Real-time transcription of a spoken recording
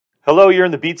Hello, you're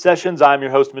in the Beat Sessions. I'm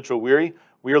your host, Mitchell Weary.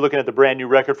 We are looking at the brand new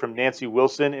record from Nancy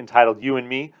Wilson entitled You and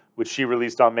Me, which she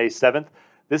released on May 7th.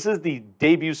 This is the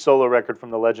debut solo record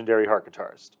from the legendary harp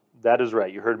guitarist. That is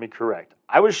right, you heard me correct.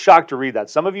 I was shocked to read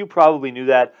that. Some of you probably knew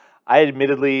that. I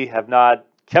admittedly have not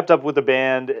kept up with the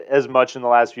band as much in the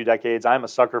last few decades. I'm a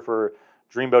sucker for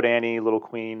Dreamboat Annie, Little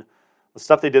Queen. The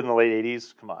stuff they did in the late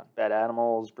 80s, come on. Bad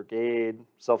Animals, Brigade,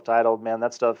 Self-Titled, man,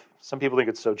 that stuff, some people think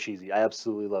it's so cheesy. I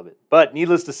absolutely love it. But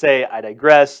needless to say, I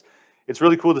digress. It's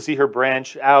really cool to see her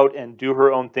branch out and do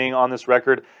her own thing on this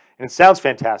record. And it sounds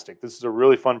fantastic. This is a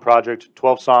really fun project.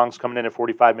 12 songs coming in at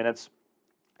 45 minutes.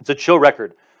 It's a chill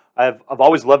record. I've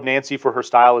always loved Nancy for her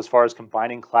style as far as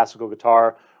combining classical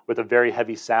guitar with a very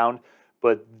heavy sound.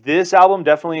 But this album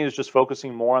definitely is just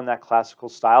focusing more on that classical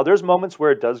style. There's moments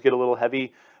where it does get a little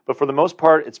heavy, but for the most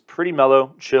part, it's pretty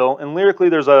mellow, chill, and lyrically,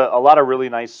 there's a lot of really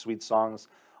nice, sweet songs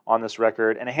on this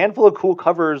record, and a handful of cool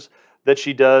covers that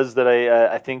she does that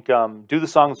I think do the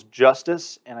songs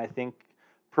justice, and I think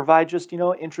provide just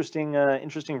interesting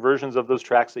versions of those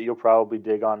tracks that you'll probably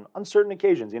dig on certain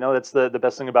occasions. That's the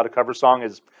best thing about a cover song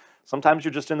is sometimes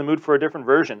you're just in the mood for a different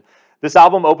version. This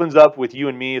album opens up with You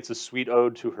and Me. It's a sweet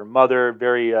ode to her mother,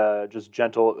 very just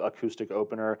gentle acoustic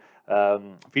opener,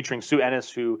 featuring Sue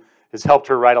Ennis, who has helped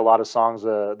her write a lot of songs,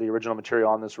 the original material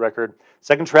on this record.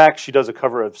 Second track, she does a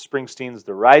cover of Springsteen's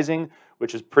The Rising,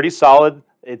 which is pretty solid.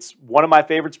 It's one of my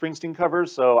favorite Springsteen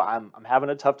covers, so I'm having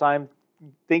a tough time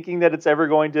thinking that it's ever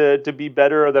going to be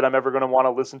better or that I'm ever going to want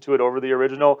to listen to it over the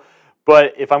original.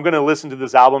 But if I'm going to listen to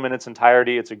this album in its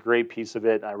entirety, it's a great piece of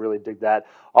it. I really dig that.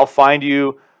 I'll Find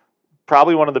You,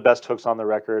 probably one of the best hooks on the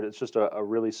record. It's just a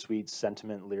really sweet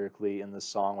sentiment lyrically in this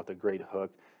song with a great hook.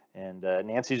 And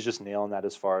Nancy's just nailing that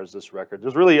as far as this record.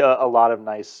 There's really a lot of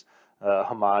nice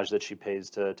homage that she pays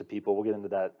to people. We'll get into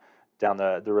that down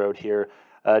the road here.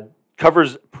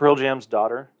 Covers Pearl Jam's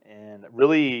Daughter, and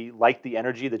really like the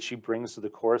energy that she brings to the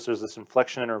chorus. There's this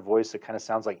inflection in her voice that kind of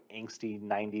sounds like angsty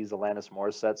 90s Alanis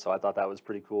Morissette, so I thought that was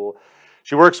pretty cool.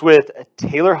 She works with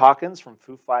Taylor Hawkins from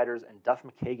Foo Fighters and Duff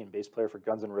McKagan, bass player for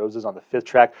Guns N' Roses, on the 5th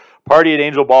track. Party at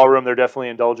Angel Ballroom, they're definitely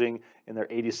indulging in their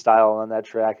 80s style on that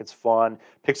track. It's fun.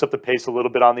 Picks up the pace a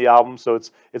little bit on the album, so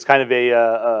it's kind of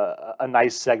a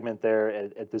nice segment there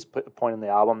at this point in the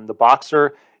album. The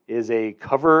Boxer is a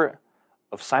cover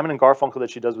of Simon and Garfunkel that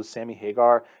she does with Sammy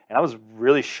Hagar, and I was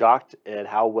really shocked at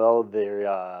how well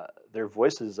their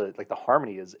voices, like the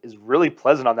harmony, is really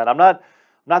pleasant on that. I'm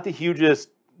not the hugest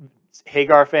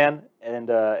Hagar fan, and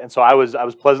so I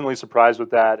was pleasantly surprised with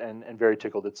that and very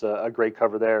tickled. It's a great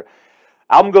cover there.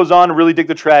 Album goes on. Really dig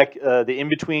the track, the In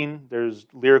Between. There's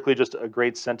lyrically just a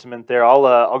great sentiment there.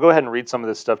 I'll go ahead and read some of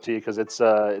this stuff to you because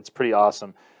it's pretty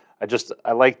awesome.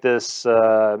 I like this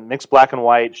mix black and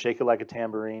white, shake it like a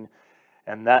tambourine.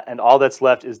 And all that's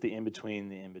left is the in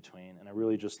between, and I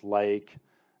really just like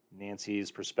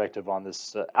Nancy's perspective on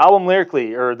this album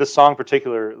lyrically, or this song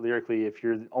particular lyrically. If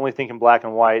you're only thinking black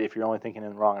and white, if you're only thinking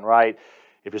in wrong and right,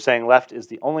 if you're saying left is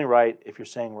the only right, if you're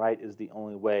saying right is the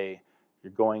only way,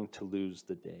 you're going to lose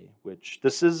the day. Which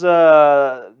this is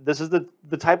the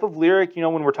type of lyric,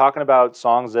 when we're talking about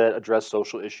songs that address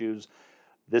social issues.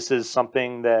 This is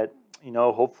something that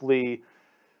hopefully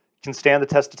can stand the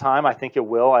test of time. I think it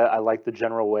will. I like the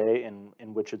general way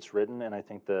in which it's written, and I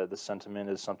think the sentiment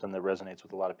is something that resonates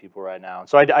with a lot of people right now.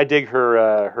 So I dig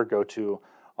her go-to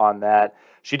on that.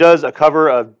 She does a cover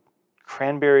of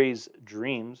Cranberries'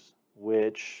 Dreams,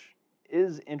 which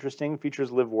is interesting.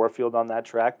 Features Liv Warfield on that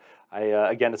track.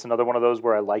 Again, it's another one of those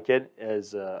where I like it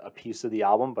as a piece of the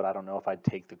album, but I don't know if I'd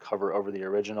take the cover over the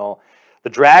original. The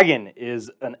Dragon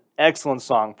is an excellent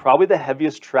song, probably the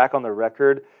heaviest track on the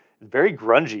record. Very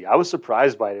grungy. I was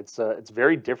surprised by it. It's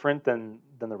very different than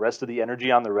the rest of the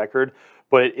energy on the record,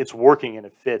 but it's working and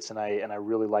it fits, and I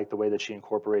really like the way that she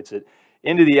incorporates it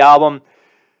into the album.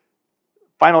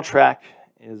 Final track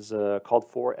is called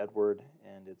For Edward,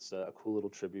 and it's a cool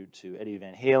little tribute to Eddie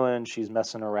Van Halen. She's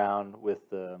messing around with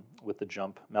the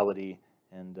jump melody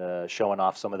and showing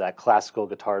off some of that classical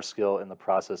guitar skill in the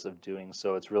process of doing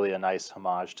so. It's really a nice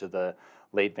homage to the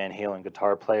late Van Halen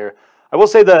guitar player. I will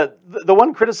say the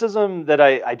one criticism that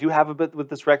I do have a bit with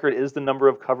this record is the number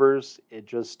of covers. It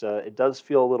just it does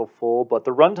feel a little full, but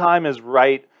the runtime is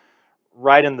right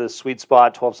in the sweet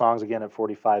spot. 12 songs again at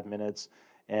 45 minutes,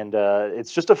 and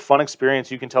it's just a fun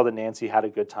experience. You can tell that Nancy had a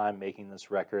good time making this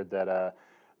record. That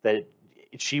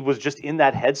she was just in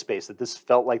that headspace. That this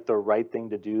felt like the right thing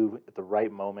to do at the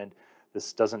right moment.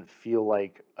 This doesn't feel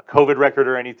like a COVID record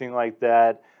or anything like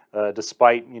that,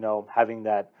 despite having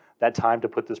that time to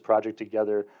put this project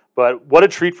together. But what a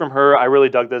treat from her. I really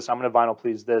dug this. I'm going to vinyl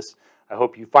please this. I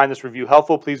hope you find this review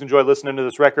helpful. Please enjoy listening to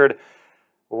this record.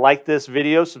 Like this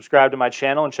video, subscribe to my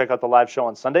channel, and check out the live show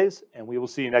on Sundays. And we will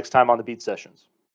see you next time on the Beat Sessions.